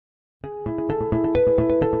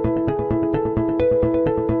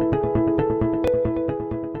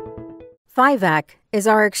VIVAK is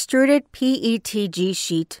our extruded PETG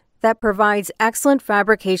sheet that provides excellent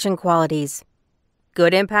fabrication qualities,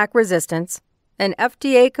 good impact resistance, and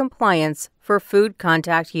FDA compliance for food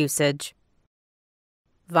contact usage.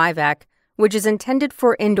 VIVAK, which is intended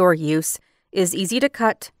for indoor use, is easy to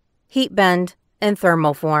cut, heat bend, and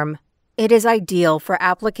thermoform. It is ideal for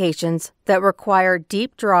applications that require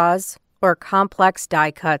deep draws or complex die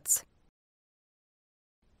cuts.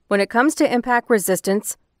 When it comes to impact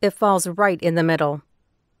resistance, it falls right in the middle.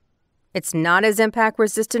 It's not as impact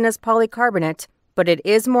resistant as polycarbonate, but it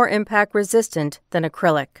is more impact resistant than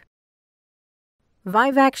acrylic.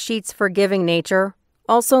 VIVAK sheet's forgiving nature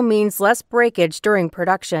also means less breakage during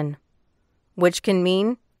production, which can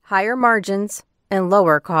mean higher margins and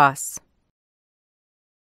lower costs.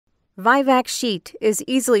 VIVAK sheet is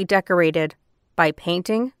easily decorated by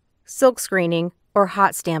painting, silk screening, or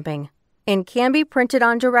hot stamping, and can be printed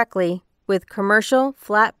on directly with commercial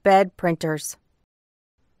flatbed printers.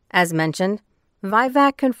 As mentioned,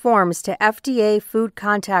 VIVAK conforms to FDA food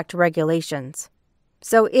contact regulations,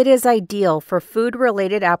 so it is ideal for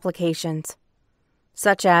food-related applications,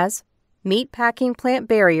 such as meat packing plant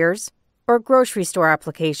barriers or grocery store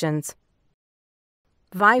applications.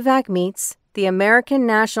 VIVAK meets the American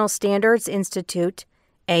National Standards Institute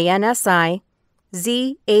ANSI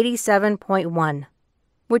Z87.1,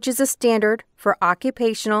 which is a standard for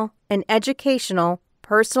occupational and educational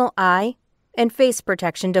personal eye and face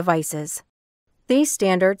protection devices. These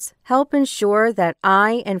standards help ensure that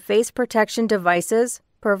eye and face protection devices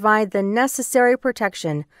provide the necessary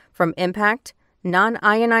protection from impact,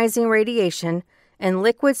 non-ionizing radiation, and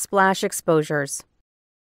liquid splash exposures.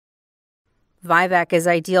 VIVAK is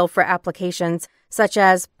ideal for applications such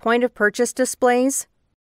as point-of-purchase displays,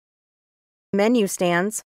 menu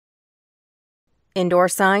stands, indoor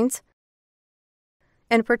signs,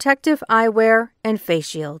 and protective eyewear and face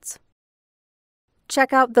shields.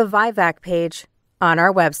 Check out the VIVAK page on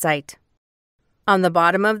our website. On the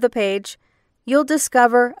bottom of the page, you'll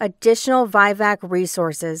discover additional VIVAK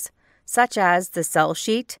resources such as the sell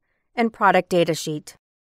sheet and product data sheet.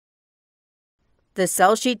 The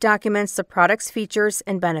sell sheet documents the product's features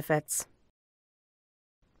and benefits,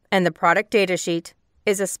 and the product data sheet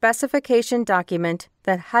is a specification document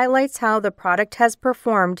that highlights how the product has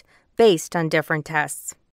performed based on different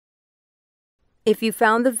tests. If you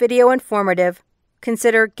found the video informative,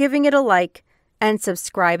 consider giving it a like and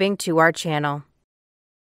subscribing to our channel.